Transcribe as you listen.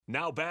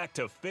Now back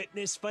to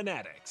Fitness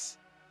Fanatics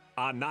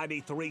on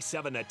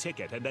 93.7 The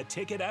Ticket and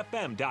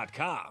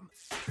theticketfm.com.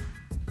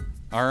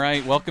 All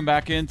right, welcome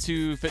back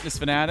into Fitness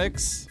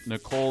Fanatics.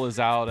 Nicole is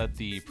out at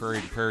the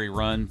Prairie to Prairie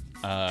Run,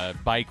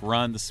 bike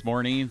run this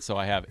morning, so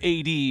I have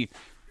AD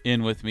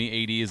in with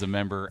me. AD is a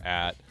member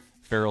at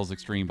Farrell's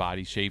Extreme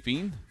Body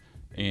Shaping,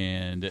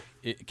 and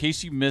in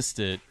case you missed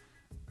it,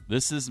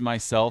 this is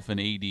myself and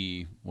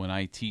AD when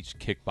I teach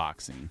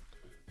kickboxing,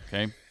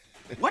 okay?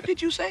 What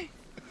did you say?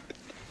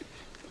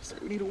 I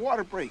said we need a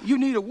water break. You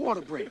need a water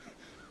break.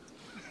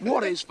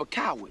 Water is for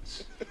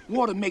cowards.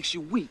 Water makes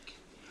you weak.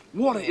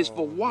 Water is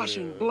for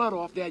washing blood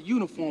off that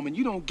uniform, and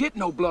you don't get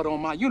no blood on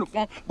my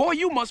uniform. Boy,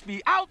 you must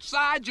be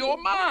outside your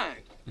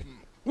mind.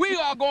 We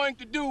are going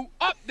to do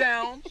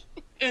up-downs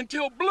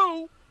until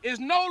Blue is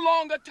no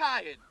longer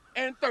tired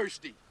and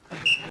thirsty.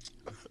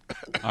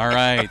 All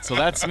right, so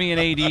that's me and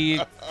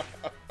AD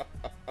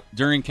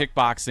during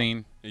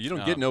kickboxing. You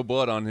don't get no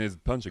blood on his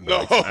punching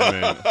bags.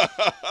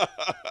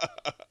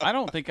 I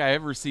don't think I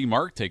ever see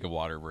Mark take a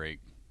water break.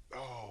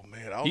 Oh,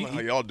 man, I don't know how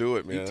y'all do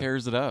it, man. He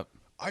tears it up.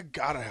 I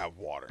gotta have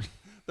water.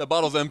 That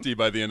bottle's empty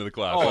by the end of the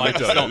class. Oh, Let me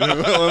tell you.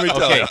 Let me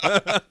tell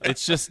you.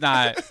 It's just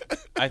not.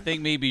 I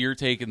think maybe you're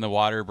taking the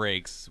water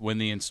breaks when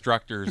the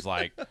instructor's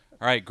like, all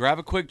right, grab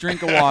a quick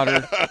drink of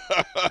water.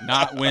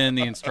 Not when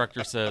the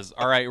instructor says,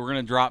 all right, we're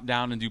going to drop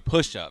down and do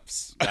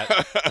push-ups.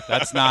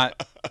 That's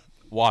not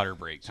water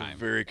break time.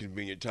 It's a very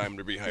convenient time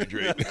to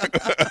rehydrate.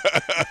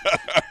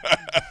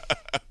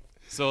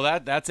 So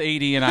that's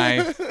AD and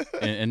I,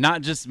 and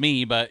not just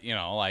me, but, you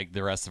know, like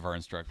the rest of our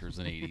instructors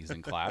and ADs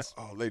in class.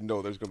 Oh, they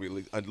know there's going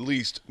to be at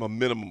least a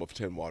minimum of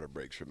 10 water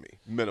breaks for me.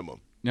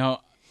 Minimum.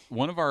 Now,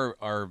 one of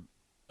our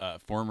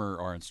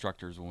former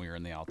instructors when we were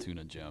in the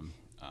Altoona gym,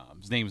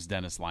 his name is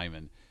Dennis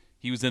Lyman.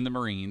 He was in the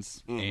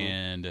Marines,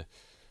 and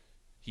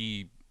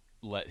he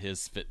let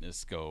his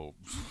fitness go,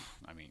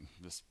 I mean,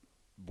 just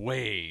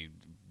way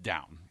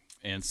down.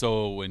 And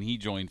so when he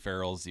joined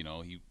Farrell's, you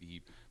know,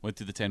 he went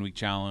through the 10-week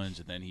challenge,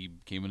 and then he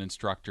became an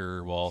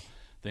instructor. Well,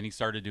 then he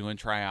started doing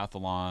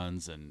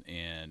triathlons,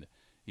 and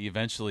he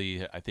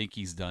eventually, I think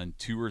he's done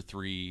 2 or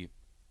 3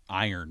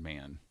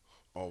 Ironman.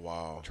 Oh,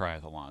 wow.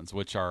 Triathlons,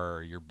 which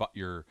are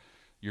you're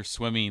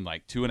swimming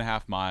like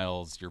 2.5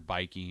 miles, you're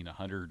biking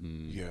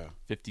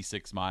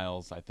 156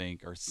 miles, I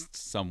think, or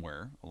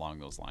somewhere along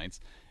those lines,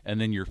 and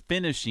then you're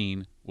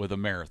finishing with a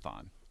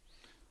marathon.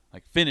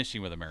 Like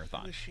finishing with a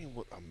marathon. Finishing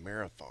with a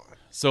marathon.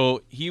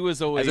 So he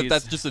was always as if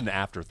that's just an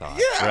afterthought.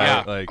 Yeah, right?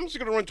 Yeah. Like, I'm just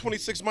gonna run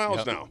 26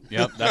 miles now.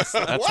 Yep,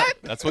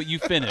 that's what you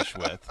finish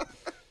with.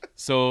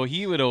 So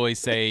he would always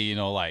say, you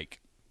know,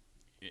 like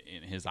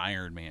in his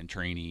Ironman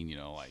training, you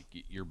know, like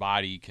your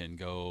body can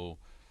go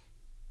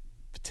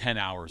 10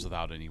 hours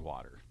without any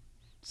water.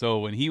 So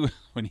when he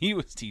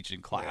was teaching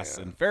class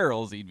in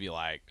Farrell's, he'd be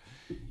like,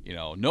 you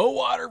know, no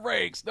water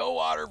breaks. You're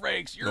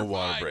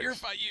fine. You're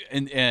fine.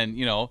 And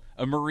you know,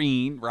 a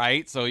Marine,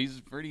 right? So he's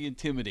a pretty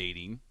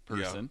intimidating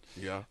person.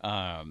 Yeah.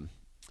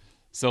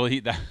 So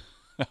that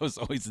was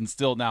always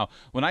instilled. Now,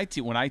 when I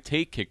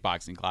take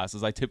kickboxing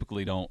classes, I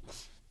typically don't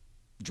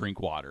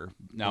drink water.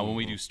 Now, when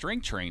we do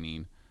strength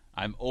training,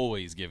 I'm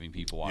always giving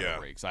people water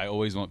breaks. I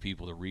always want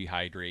people to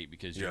rehydrate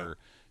because you're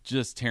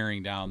just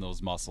tearing down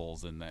those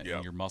muscles, and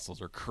and your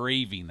muscles are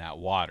craving that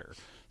water.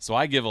 So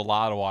I give a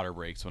lot of water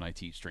breaks when I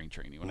teach strength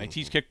training. When I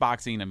teach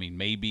kickboxing, I mean,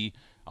 maybe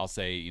I'll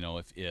say, you know,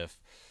 if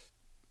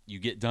you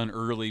get done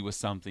early with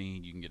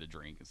something, you can get a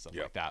drink and stuff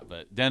like that.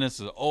 But Dennis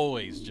is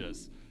always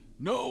just,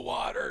 no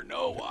water.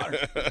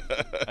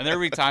 And there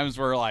would be times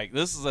where, like,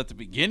 this is at the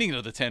beginning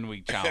of the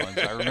 10-week challenge.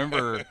 I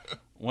remember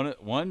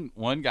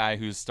one guy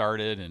who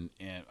started, and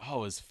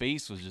his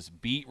face was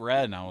just beet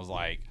red, and I was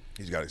like,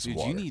 he's got some dude,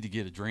 water. you need to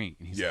get a drink.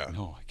 And he's like,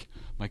 no,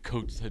 my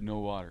coach said no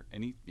water.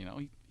 And he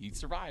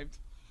survived.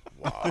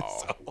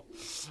 Wow.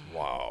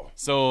 Wow.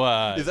 So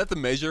is that the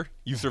measure?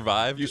 You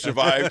survived? You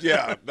survived?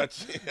 Yeah.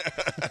 That's.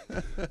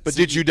 But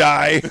did you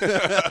die?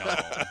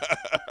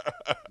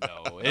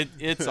 No,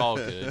 it's all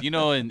good. You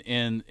know, and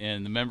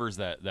the members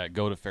that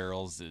go to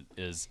Farrell's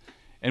is,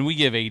 and we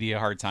give AD a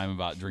hard time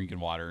about drinking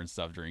water and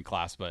stuff during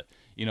class, but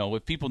you know,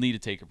 if people need to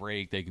take a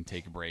break, they can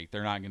take a break.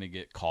 They're not going to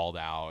get called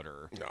out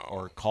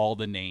or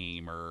called a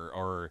name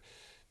or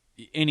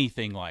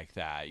anything like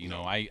that. You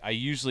know, I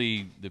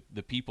usually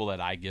the people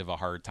that I give a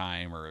hard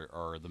time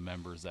are the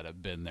members that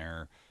have been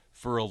there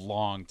for a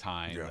long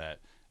time that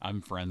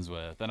I'm friends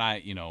with. And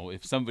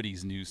if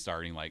somebody's new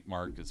starting, like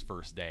Mark, his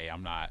first day,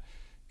 I'm not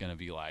gonna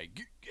be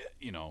like,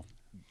 you know,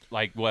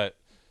 like what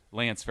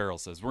Lance Farrell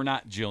says, we're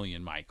not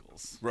Jillian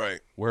Michaels,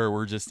 right? Where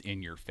we're just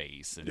in your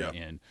face,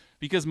 and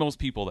because most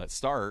people that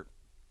start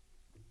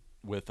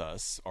with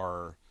us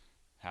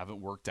haven't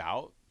worked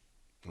out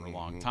for a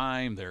long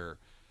time. They're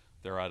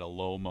at a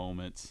low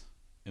moment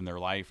in their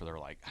life where they're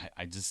like,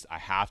 I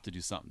have to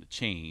do something to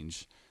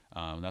change.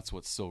 That's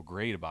what's so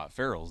great about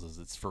Farrell's is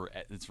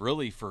it's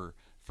really for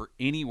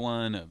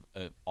anyone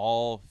of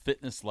all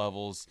fitness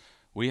levels,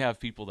 we have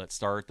people that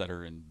start that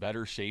are in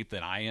better shape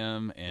than I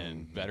am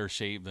and better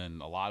shape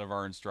than a lot of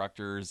our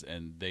instructors,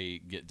 and they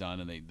get done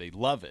and they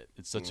love it.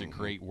 It's such a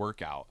great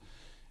workout.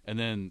 And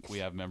then we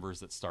have members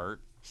that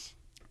start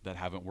that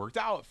haven't worked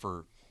out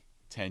for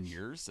 10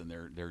 years and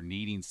they're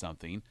needing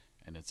something,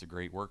 and it's a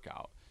great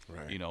workout.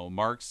 Right. You know,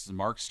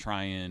 Mark's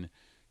trying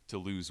to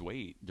lose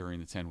weight during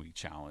the 10-week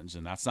challenge,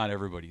 and that's not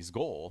everybody's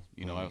goal.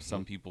 You know,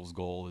 some people's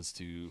goal is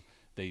to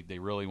they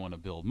really want to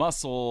build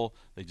muscle,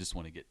 they just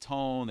want to get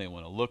toned, they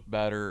want to look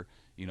better,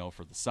 you know,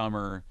 for the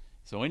summer.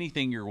 So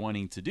anything you're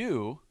wanting to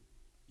do,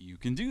 you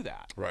can do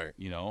that. Right.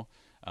 You know,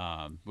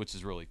 which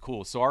is really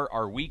cool. So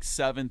our week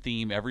 7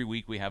 theme, every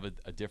week we have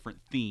a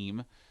different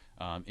theme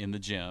in the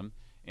gym,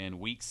 and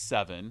week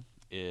 7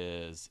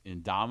 is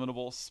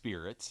indomitable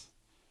spirit.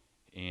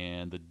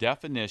 And the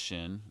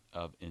definition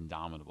of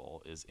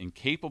indomitable is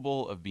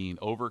incapable of being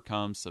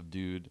overcome,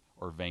 subdued,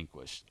 or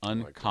vanquished,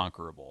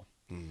 unconquerable.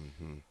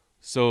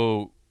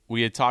 So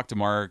we had talked to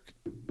Mark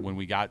when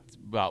we got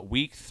about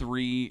week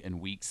 3 and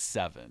week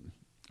 7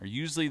 are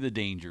usually the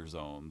danger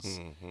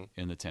zones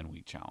in the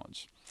 10-week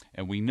challenge.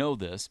 And we know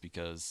this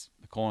because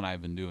Nicole and I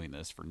have been doing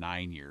this for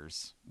 9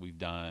 years. We've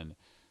done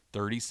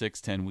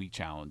 36 10-week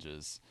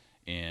challenges,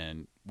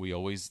 and we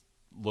always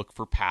look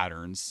for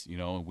patterns. You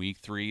know, week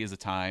 3 is a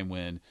time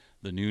when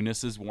the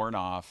newness is worn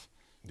off.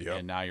 Yep.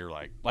 And now you're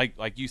like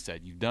you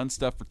said, you've done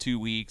stuff for 2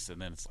 weeks,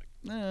 and then it's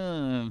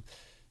like,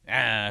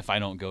 if I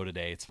don't go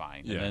today, it's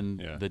fine. Yeah, and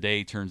then the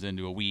day turns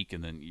into a week,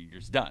 and then you're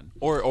just done.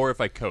 Or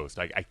if I coast,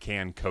 I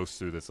can coast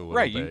through this a little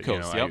Right, bit. you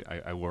can coast, know,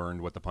 yep. I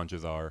learned what the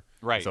punches are.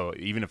 Right. So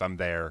even if I'm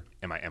there,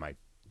 am I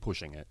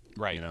pushing it?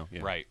 Right. You know?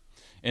 Yeah. Right.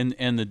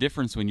 And the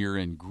difference when you're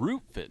in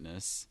group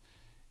fitness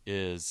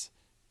is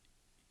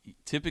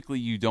typically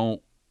you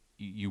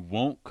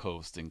won't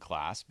coast in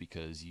class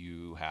because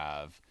you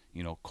have,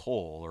 you know,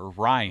 Cole or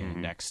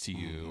Ryan next to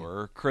you,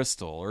 or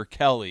Crystal or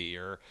Kelly,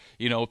 or,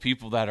 you know,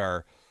 people that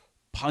are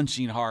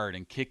punching hard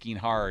and kicking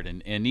hard,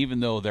 and even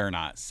though they're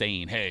not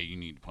saying, hey, you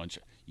need to punch,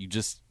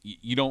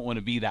 you don't want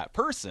to be that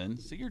person,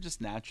 so you're just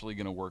naturally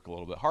going to work a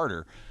little bit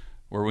harder.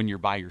 Where when you're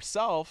by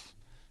yourself,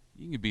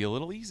 you can be a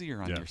little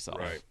easier on yourself.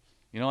 Right.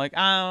 You know, like,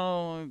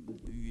 oh,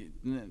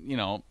 you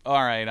know,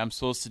 all right, I'm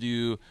supposed to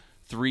do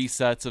 3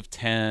 sets of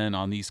 10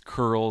 on these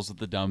curls with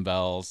the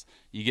dumbbells.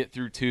 You get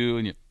through 2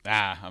 and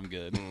I'm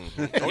good.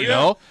 You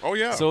know? Oh,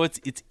 yeah. So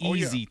it's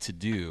easy to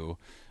do.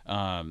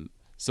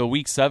 So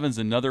week 7's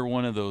another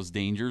one of those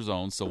danger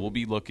zones. So we'll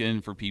be looking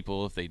for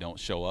people if they don't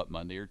show up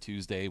Monday or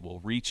Tuesday. We'll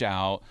reach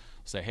out,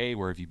 say, hey,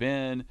 where have you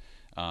been?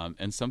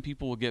 And some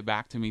people will get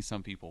back to me,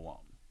 some people won't.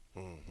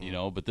 You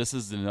know, but this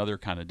is another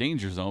kind of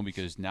danger zone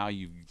because now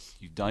you've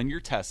done your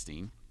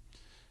testing.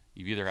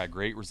 You've either had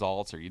great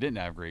results or you didn't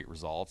have great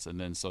results, and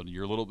then so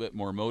you're a little bit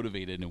more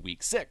motivated in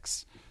week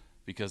 6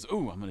 because,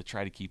 I'm going to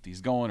try to keep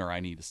these going, or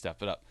I need to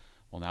step it up.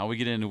 Well, now we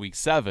get into week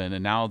 7,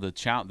 and now the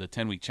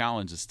 10-week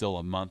challenge is still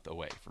a month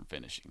away from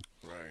finishing.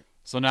 Right.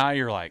 So now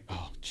you're like,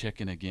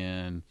 chicken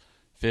again,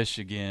 fish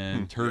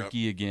again,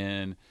 turkey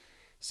again.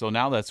 So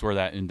now that's where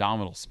that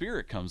indomitable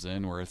spirit comes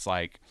in, where it's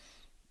like,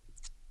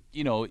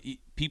 you know,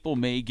 people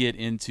may get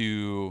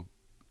into,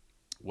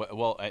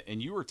 well,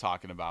 and you were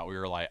talking about, we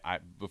were like,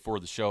 before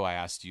the show, I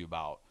asked you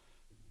about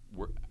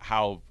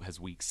how has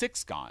week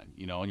 6 gone,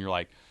 you know, and you're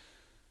like,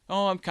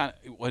 I'm kind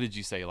of, what did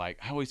you say? Like,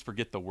 I always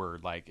forget the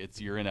word. Like,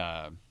 you're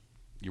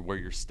where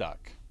you're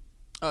stuck.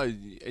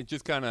 It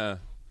just kind of,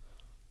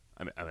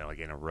 I mean, like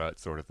in a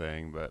rut sort of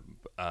thing, but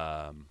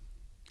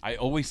I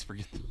always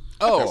forget.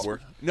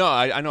 No,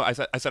 I know. I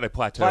said I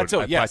plateaued.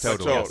 Plateaued, yes. Plateaued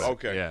a little bit.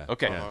 Okay. Yeah.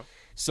 Okay.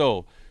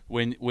 So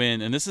when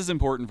and this is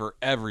important for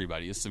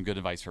everybody. This is some good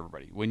advice for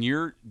everybody. When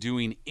you're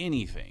doing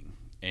anything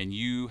and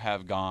you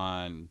have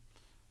gone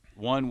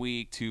 1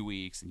 week, 2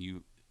 weeks, and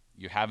you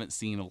haven't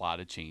seen a lot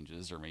of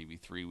changes, or maybe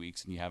 3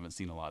 weeks and you haven't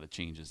seen a lot of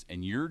changes,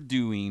 and you're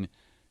doing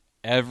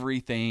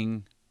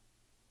everything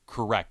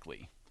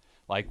correctly,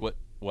 like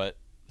what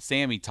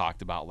Sammy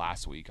talked about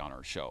last week on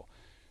our show.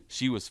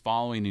 She was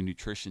following the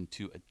nutrition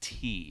to a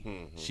T.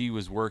 She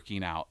was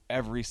working out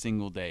every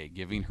single day,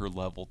 giving her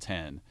level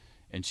 10,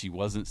 and she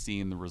wasn't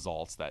seeing the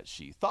results that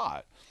she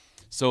thought.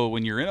 So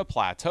when you're in a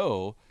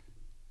plateau,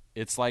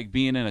 it's like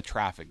being in a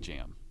traffic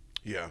jam.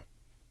 Yeah.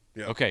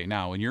 Okay,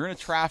 now when you're in a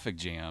traffic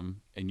jam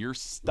and you're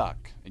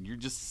stuck and you're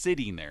just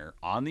sitting there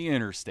on the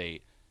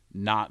interstate,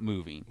 not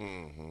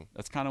moving,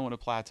 that's kind of what a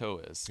plateau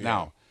is. Yeah.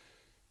 Now,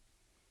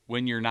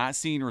 when you're not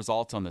seeing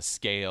results on the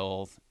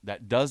scale,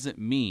 that doesn't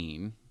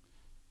mean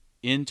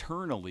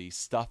internally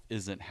stuff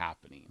isn't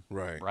happening.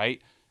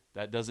 Right?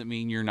 That doesn't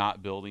mean you're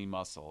not building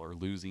muscle or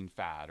losing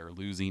fat or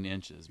losing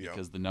inches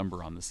because the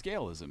number on the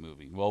scale isn't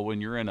moving. Well,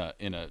 when you're in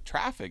a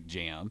traffic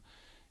jam,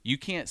 you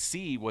can't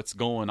see what's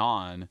going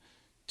on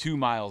 2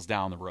 miles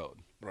down the road,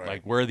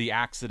 like where the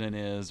accident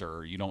is,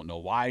 or you don't know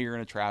why you're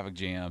in a traffic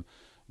jam,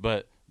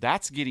 but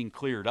that's getting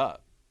cleared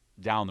up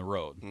down the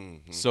road.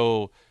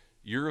 So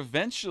you're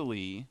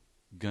eventually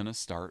going to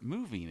start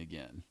moving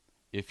again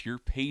if you're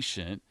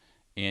patient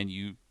and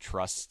you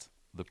trust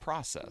the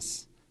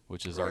process,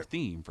 which is our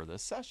theme for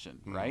this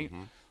session, right?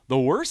 The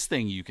worst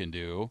thing you can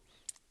do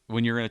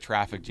when you're in a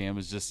traffic jam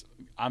is just,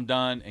 I'm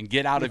done, and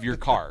get out of your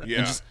car. Yeah.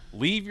 And just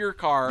leave your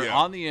car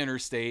on the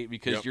interstate,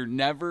 because you're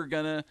never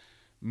going to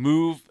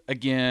move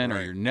again,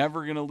 or you're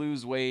never going to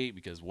lose weight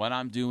because what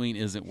I'm doing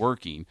isn't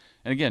working.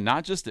 And again,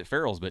 not just at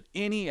Farrell's, but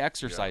any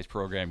exercise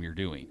program you're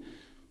doing,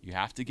 you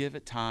have to give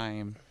it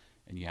time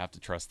and you have to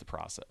trust the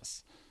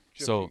process.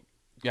 So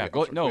go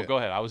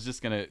ahead. I was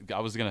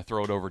gonna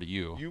throw it over to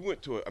you. You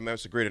went to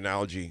that's a great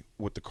analogy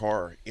with the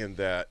car, in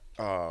that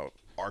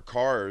our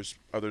cars,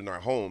 other than our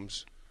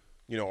homes,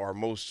 our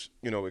most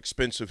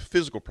expensive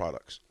physical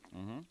products.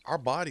 Our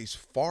bodies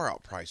far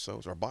outprice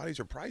those. Our bodies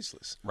are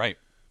priceless. Right.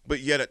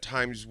 But yet at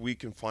times we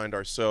can find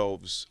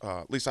ourselves,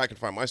 at least I can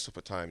find myself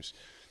at times,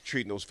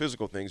 treating those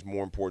physical things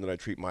more important than I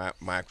treat my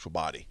actual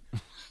body.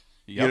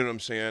 You know what I'm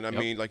saying? I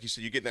mean, like you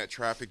said, you get in that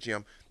traffic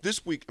jam.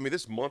 This week,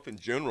 this month in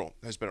general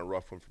has been a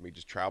rough one for me,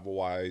 just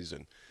travel-wise,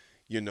 and,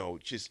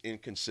 just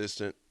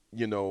inconsistent,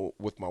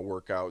 with my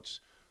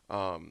workouts.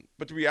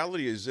 But the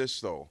reality is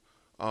this, though.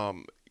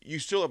 You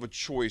still have a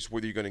choice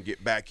whether you're going to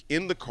get back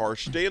in the car,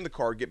 stay in the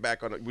car, get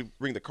back on it. We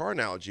bring the car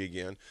analogy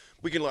again.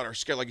 We can let our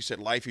schedule, like you said,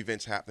 life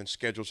events happen,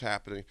 schedules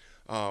happening.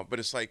 But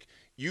it's like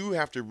you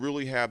have to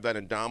really have that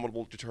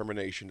indomitable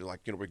determination to,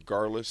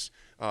 regardless.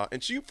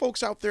 And so you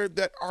folks out there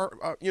that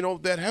are,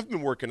 that have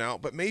been working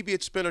out, but maybe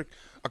it's been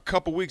a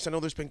couple weeks. I know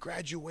there's been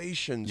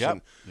graduations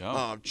and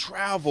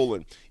travel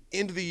and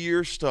end of the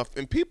year stuff.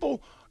 And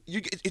people,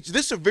 this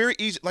is a very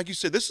easy, like you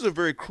said, this is a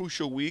very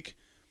crucial week.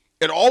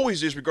 It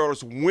always is,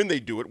 regardless of when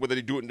they do it, whether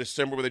they do it in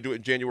December, whether they do it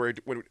in January.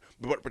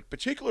 But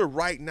particularly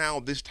right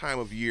now, this time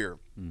of year,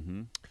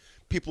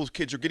 people's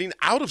kids are getting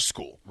out of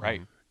school.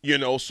 Right.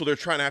 So they're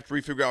trying to have to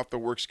refigure out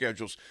their work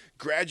schedules.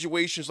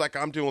 Graduations like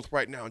I'm dealing with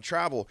right now and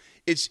travel.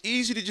 It's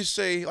easy to just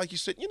say, like you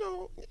said,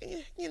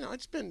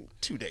 it's been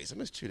 2 days. I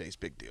missed 2 days,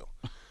 big deal.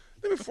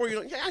 Then before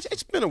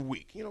it's been a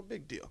week,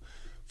 big deal.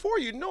 Before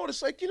you know it,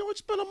 it's like,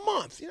 it's been a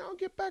month. I'll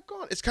get back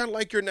on. It's kind of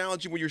like your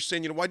analogy when you're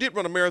saying, I did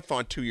run a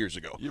marathon 2 years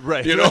ago.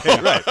 Right.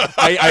 Right.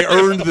 I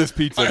earned this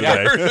pizza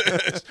today.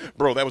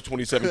 Bro, that was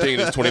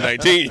 2017. It's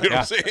 2019. You know what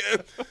I'm saying?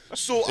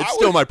 So it's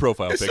still my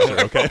profile picture,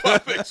 okay?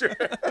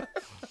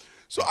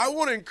 So I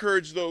want to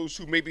encourage those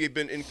who maybe have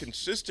been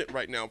inconsistent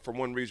right now for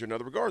one reason or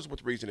another, regardless of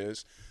what the reason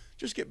is,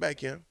 just get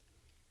back in.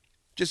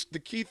 Just the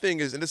key thing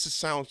is, and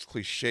sounds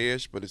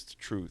cliche-ish, but it's the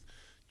truth,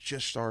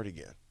 just start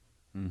again.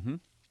 Mm-hmm.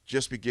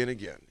 Just begin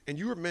again. And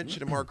you were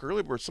mentioning, Mark,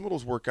 earlier, where some of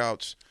those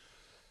workouts,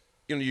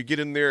 you get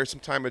in there,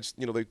 sometimes it's,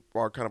 they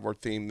are kind of our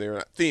theme there.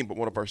 Not theme, but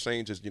one of our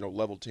sayings is,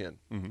 level 10.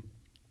 Mm-hmm.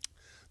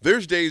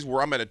 There's days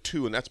where I'm at a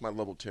 2, and that's my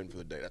level 10 for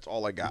the day. That's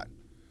all I got.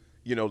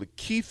 The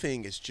key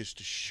thing is just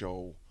to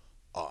show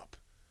up.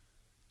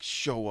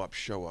 Show up.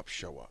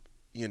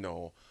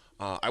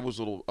 I was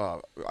a little,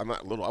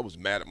 I was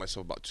mad at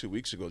myself about 2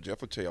 weeks ago. Jeff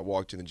will tell you, I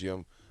walked in the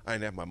gym, I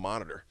didn't have my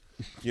monitor.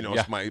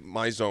 It's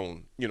my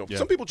zone.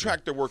 Some people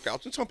track their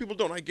workouts and some people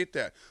don't. I get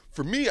that.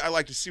 For me, I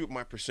like to see what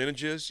my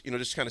percentage is,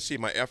 just kind of see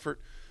my effort.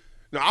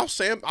 Now,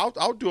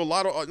 I'll do a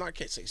lot of, I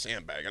can't say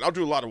sandbagging. I'll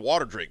do a lot of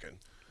water drinking.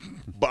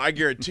 But I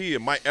guarantee you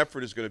my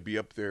effort is going to be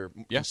up there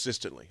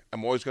consistently.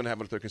 I'm always going to have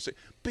it up there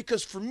consistently.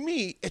 Because for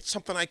me, it's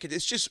something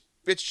it's just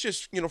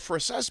for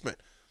assessment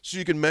so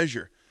you can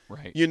measure.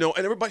 Right.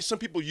 And some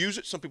people use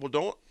it, some people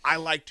don't. I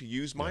like to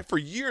use mine. For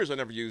years, I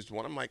never used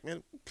one. I'm like,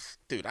 man,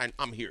 dude,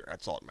 I'm here.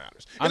 That's all that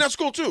matters. And that's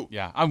cool, too.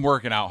 Yeah, I'm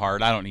working out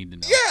hard. I don't need to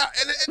know. Yeah,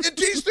 and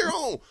teach their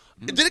own.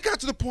 And then it got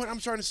to the point I'm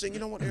starting to say, you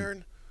know what,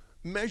 Aaron?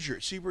 Measure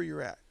it. See where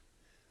you're at.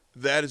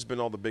 That has been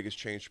all the biggest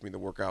change for me in the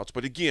workouts.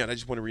 But, again, I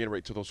just want to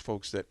reiterate to those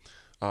folks that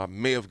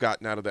may have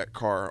gotten out of that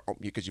car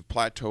because you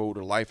plateaued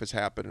or life has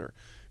happened or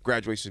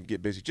graduation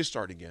get busy. Just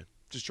start again.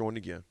 Just join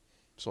again.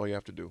 That's all you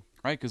have to do.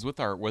 Right, because with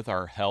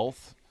our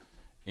health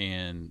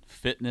and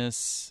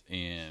fitness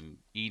and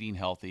eating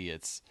healthy,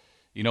 it's,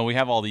 we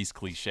have all these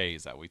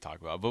cliches that we talk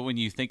about, but when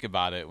you think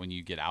about it, when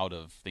you get out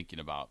of thinking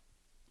about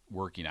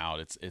working out,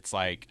 it's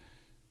like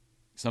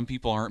some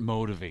people aren't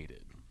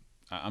motivated.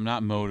 I'm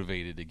not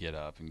motivated to get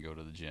up and go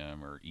to the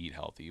gym or eat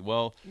healthy.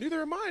 Well,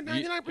 neither am I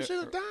 99%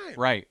 of the time.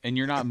 Right, and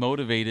you're not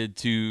motivated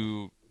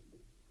to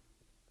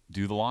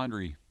do the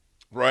laundry.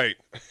 Right.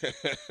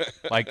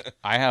 Like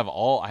I have a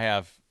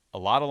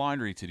lot of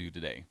laundry to do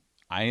today.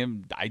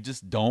 I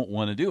just don't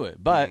want to do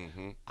it, but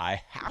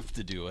I have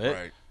to do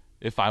it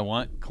if I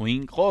want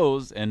clean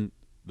clothes. And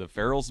the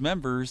Farrell's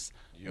members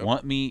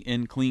want me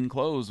in clean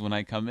clothes when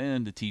I come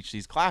in to teach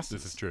these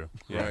classes. This is true.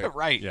 Yeah.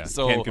 Right. Yeah.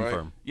 So can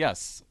confirm.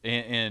 Yes.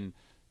 And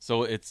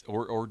so it's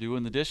or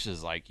doing the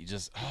dishes. Like you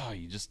just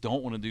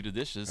don't want to do the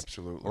dishes.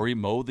 Absolutely. Or you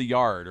mow the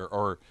yard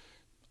or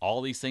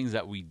all these things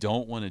that we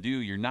don't want to do.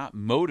 You're not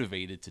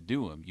motivated to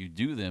do them. You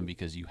do them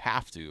because you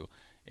have to.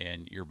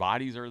 And your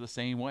bodies are the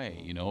same way.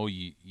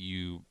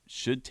 You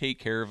should take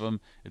care of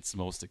them. It's the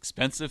most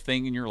expensive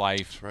thing in your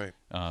life. That's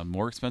right.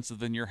 More expensive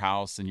than your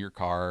house and your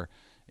car.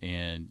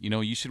 And,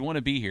 you should want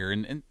to be here.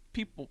 And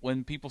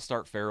when people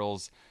start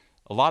Farrell's,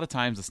 a lot of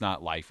times it's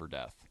not life or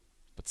death.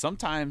 But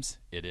sometimes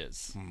it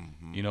is.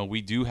 Mm-hmm.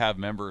 We do have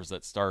members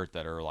that start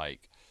that are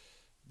like,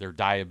 they're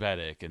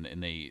diabetic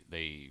and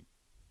they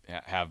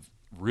have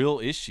real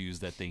issues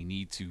that they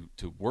need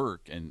to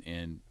work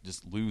and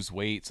just lose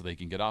weight so they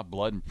can get off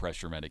blood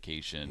pressure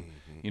medication,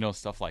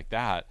 stuff like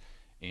that.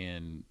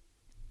 And,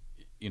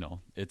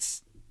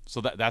 it's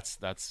so that's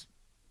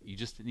you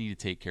just need to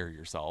take care of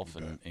yourself.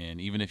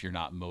 And even if you're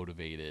not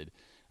motivated,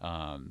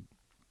 and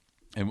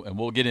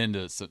we'll get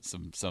into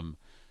some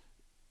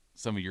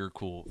of your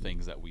cool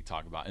things that we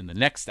talk about in the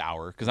next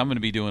hour, because I'm going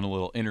to be doing a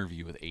little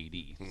interview with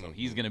AD. So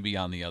he's going to be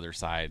on the other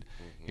side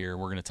here.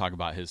 We're going to talk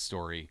about his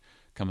story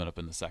coming up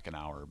in the second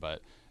hour.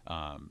 But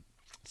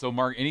so,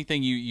 Mark,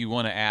 anything you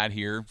want to add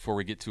here before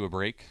we get to a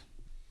break?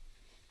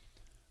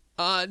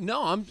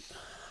 No,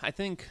 I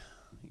think,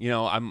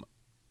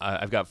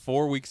 I've got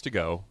 4 weeks to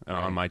go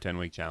on my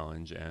 10-week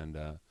challenge. And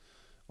one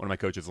of my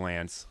coaches,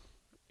 Lance,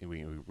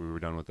 we were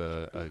done with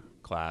a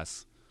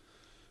class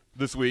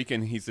this week,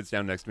 and he sits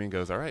down next to me and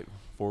goes, all right,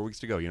 4 weeks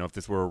to go. If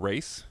this were a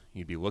race,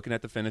 you'd be looking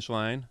at the finish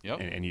line,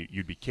 and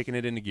you'd be kicking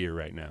it into gear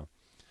right now.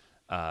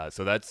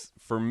 So that's,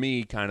 for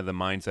me, kind of the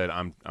mindset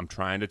I'm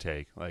trying to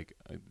take. Like,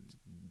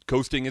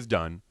 coasting is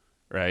done,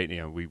 right?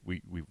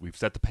 We've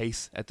set the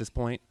pace at this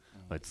point.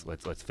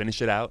 Let's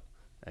finish it out.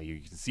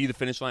 You can see the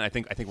finish line. I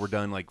think we're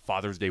done like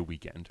Father's Day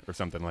weekend or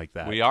something like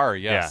that. We are,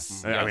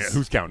 yes. Yeah. I mean,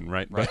 who's counting,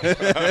 right?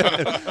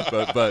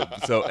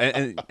 but so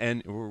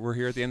and we're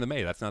here at the end of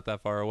May. That's not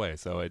that far away.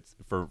 So it's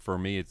for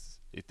me,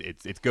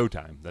 it's go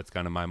time. That's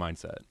kind of my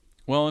mindset.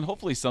 Well, and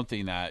hopefully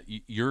something that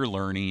you're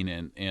learning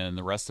and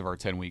the rest of our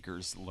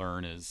 10-weekers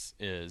learn is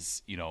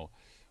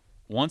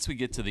once we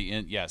get to the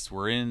end. Yes,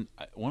 we're in.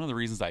 One of the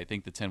reasons I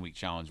think the 10-week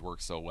challenge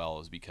works so well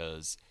is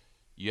because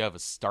you have a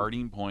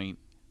starting point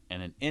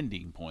and an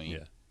ending point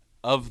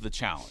of the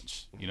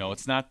challenge.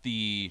 It's not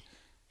the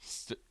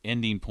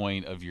ending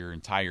point of your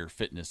entire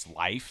fitness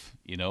life,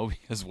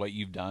 because what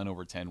you've done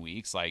over 10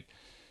 weeks, like,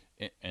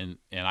 and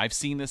I've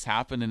seen this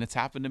happen, and it's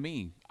happened to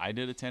me. I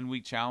did a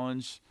 10-week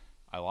challenge.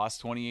 I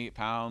lost 28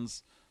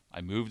 pounds.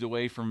 I moved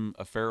away from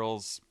a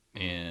Farrell's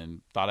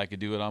and thought I could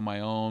do it on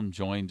my own,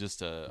 joined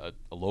just a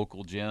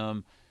local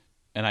gym,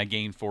 and I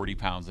gained 40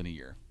 pounds in a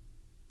year.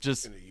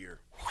 Just in a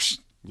year. Whoosh.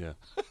 Yeah.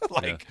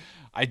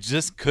 I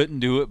just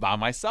couldn't do it by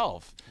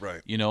myself.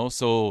 Right.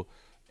 So,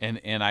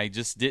 and I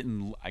just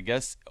didn't, I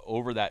guess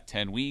over that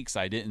 10 weeks,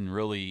 I didn't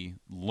really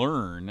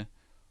learn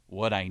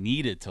what I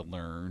needed to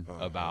learn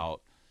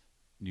about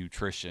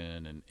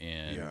nutrition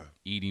and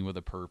eating with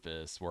a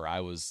purpose, where I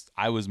was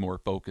more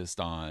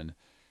focused on,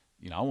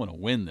 I want to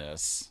win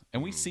this.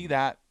 And we see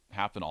that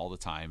happen all the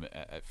time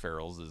at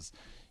Farrell's is,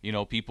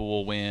 people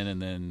will win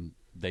and then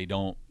they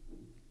don't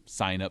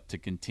sign up to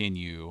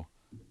continue.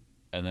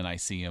 And then I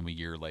see them a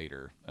year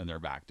later, and they're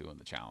back doing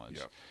the challenge.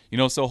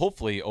 Yep. So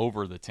hopefully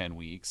over the 10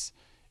 weeks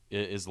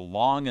is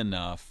long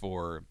enough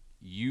for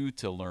you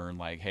to learn,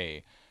 like,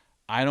 hey,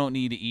 I don't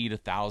need to eat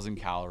 1,000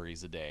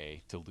 calories a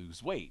day to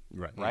lose weight,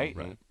 right?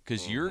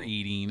 Because you're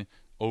eating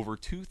over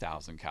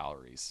 2,000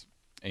 calories.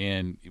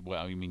 And,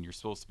 well, I mean, you're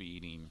supposed to be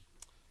eating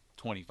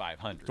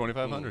 2,500.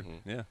 2,500,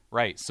 yeah.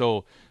 Right,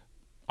 so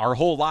our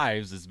whole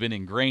lives has been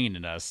ingrained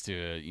in us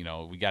to,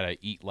 we got to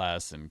eat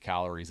less and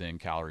calories in,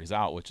 calories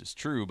out, which is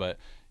true. But,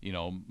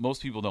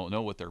 most people don't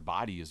know what their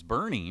body is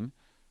burning.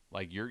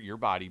 Like your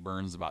body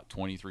burns about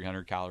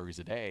 2,300 calories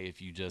a day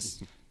if you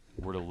just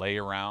were to lay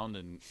around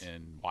and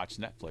watch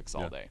Netflix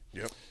all day.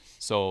 Yep.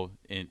 So,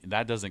 and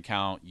that doesn't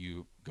count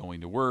you going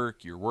to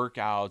work, your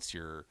workouts,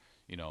 your,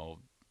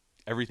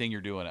 everything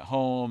you're doing at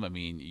home. I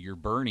mean, you're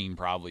burning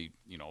probably,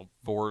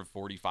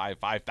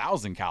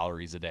 5,000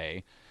 calories a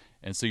day.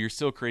 And so you're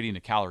still creating a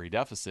calorie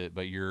deficit,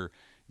 but you're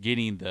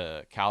getting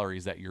the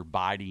calories that your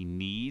body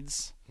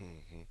needs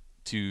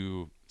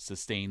to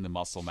sustain the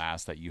muscle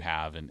mass that you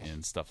have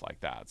and stuff like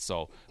that.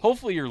 So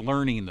hopefully you're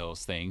learning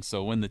those things.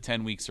 So when the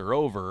 10 weeks are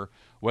over,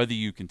 whether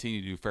you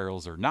continue to do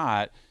Farrell's or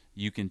not,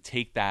 you can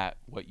take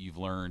what you've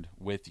learned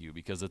with you,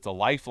 because it's a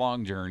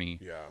lifelong journey.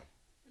 Yeah.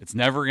 It's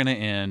never going to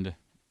end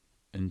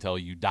until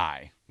you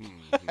die.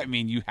 I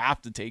mean, you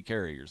have to take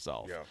care of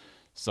yourself. Yeah.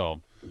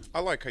 So I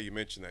like how you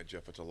mentioned that,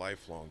 Jeff. It's a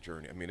lifelong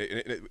journey. I mean,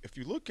 if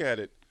you look at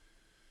it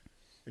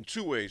in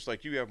two ways,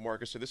 like you have,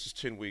 Marcus said, this is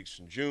 10 weeks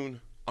in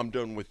June. I'm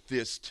done with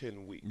this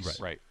 10 weeks.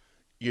 Right.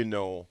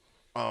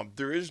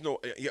 There is no,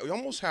 you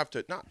almost have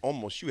to, not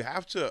almost, you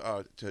have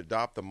to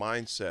adopt the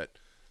mindset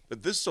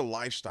that this is a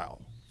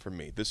lifestyle for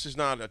me. This is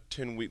not a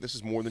 10-week, this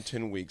is more than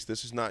 10 weeks.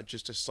 This is not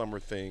just a summer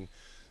thing.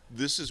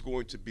 This is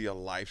going to be a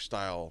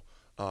lifestyle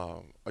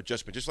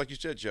adjustment. Just like you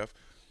said, Jeff.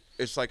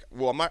 It's like,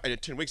 well, in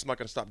 10 weeks, I'm not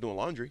going to stop doing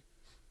laundry.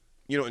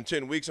 In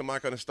 10 weeks, I'm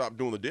not going to stop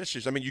doing the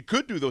dishes. I mean, you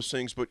could do those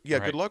things, but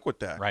good luck with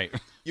that. Right.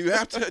 You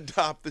have to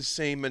adopt the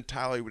same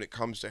mentality when it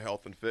comes to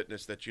health and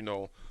fitness that,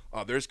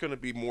 there's going to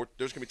be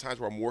times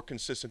where I'm more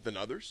consistent than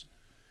others.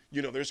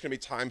 There's going to be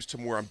times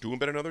where I'm doing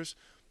better than others,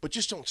 but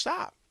just don't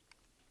stop.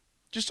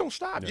 Just don't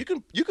stop. Yeah.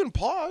 You can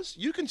pause.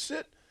 You can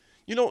sit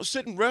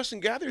and rest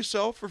and gather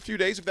yourself for a few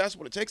days if that's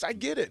what it takes. I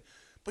get it.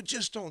 But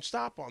just don't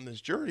stop on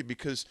this journey,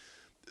 because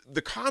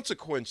the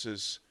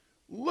consequences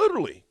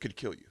literally could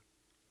kill you.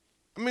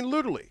 I mean,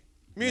 literally.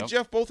 Me and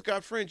Jeff both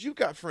got friends. You've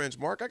got friends,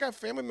 Mark. I got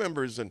family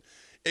members and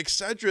et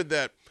cetera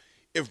that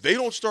if they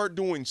don't start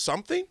doing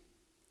something,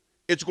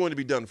 it's going to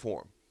be done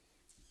for them.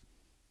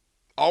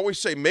 I always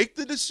say, make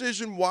the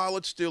decision while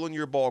it's still in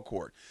your ball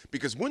court.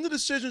 Because when the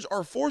decisions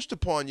are forced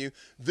upon you,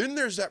 then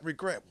there's that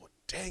regret. Well,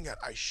 dang it,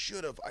 I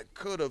should have, I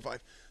could have.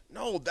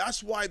 No,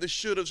 that's why the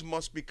should haves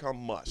must become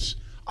musts.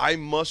 I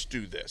must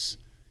do this.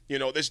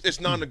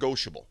 It's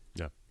non-negotiable.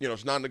 Yeah.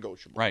 It's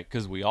non-negotiable. Right,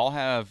 because we all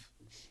have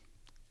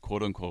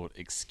quote-unquote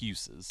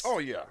excuses. Oh,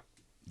 yeah.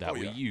 That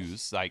we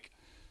use. Like,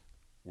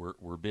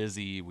 we're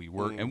busy, we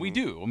work, and we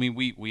do. I mean,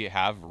 we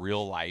have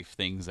real-life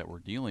things that we're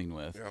dealing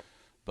with. Yep.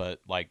 But,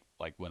 like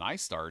when I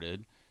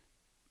started,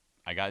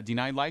 I got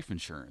denied life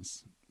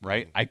insurance,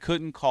 right? I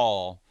couldn't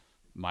call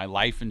my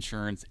life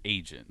insurance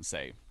agent and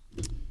say,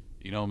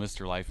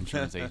 Mr. Life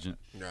Insurance Agent,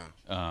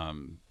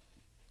 I'm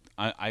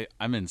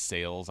in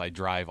sales. I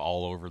drive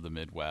all over the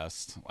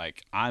Midwest.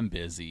 Like, I'm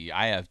busy.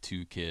 I have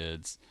 2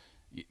 kids.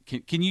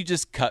 Can you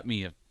just cut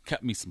me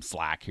some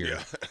slack here?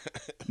 Yeah.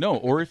 No,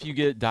 or if you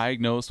get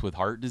diagnosed with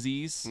heart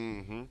disease,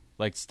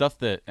 like stuff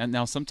that, and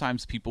now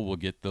sometimes people will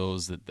get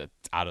those that's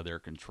out of their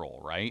control,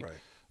 right? Right.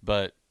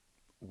 But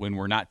when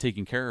we're not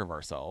taking care of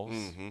ourselves,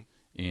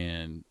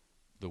 and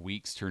the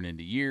weeks turn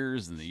into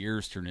years, and the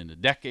years turn into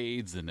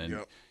decades, and then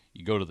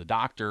you go to the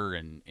doctor,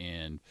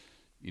 and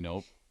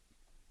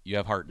you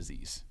have heart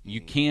disease.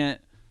 You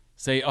can't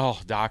say, "Oh,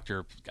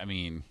 doctor, I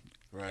mean,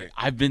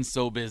 I've been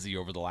so busy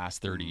over the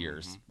last 30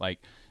 years.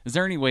 Like, is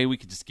there any way we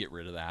could just get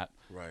rid of that?"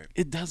 Right.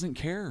 It doesn't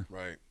care.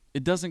 Right.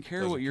 It doesn't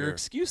care what your care.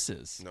 excuse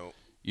is. No.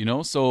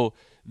 So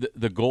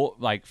the goal,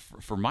 like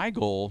for my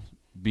goal,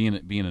 being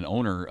an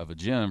owner of a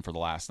gym for the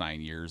last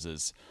 9 years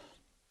is,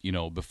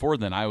 before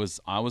then I was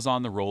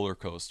on the roller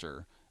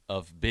coaster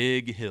of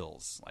big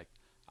hills. Like,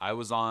 I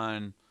was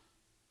on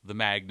the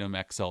Magnum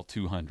XL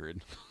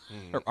 200,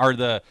 or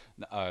the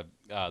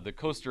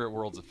coaster at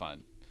Worlds of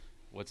Fun.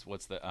 What's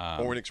the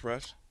Orient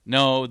Express?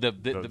 No, the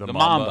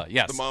Mamba.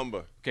 Yes, The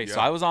Mamba. Okay, Yeah. so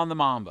I was on the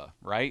Mamba,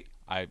 right?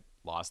 I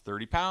lost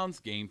 30 pounds,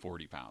 gained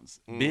 40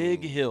 pounds.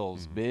 Big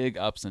hills, big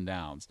ups and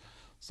downs.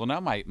 So now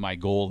my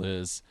goal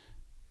is,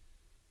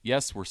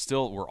 yes, we're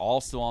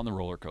all still on the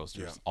roller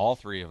coasters, all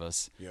 3 of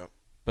us. Yeah.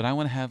 But I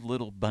want to have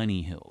little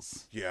bunny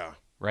hills, Yeah.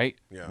 right?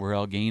 Yeah. Where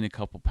I'll gain a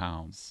couple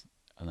pounds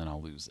and then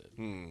I'll lose it,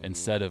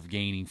 instead of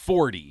gaining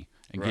 40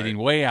 and getting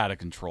way out of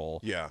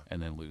control,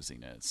 and then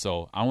losing it.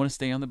 So I want to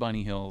stay on the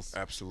bunny hills,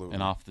 Absolutely.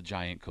 and off the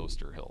giant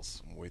coaster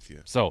hills. I'm with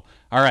you. So,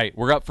 all right,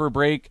 we're up for a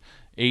break.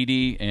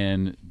 AD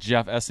and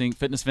Jeff Essing,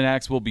 Fitness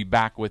Fanatics, will be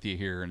back with you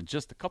here in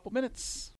just a couple minutes.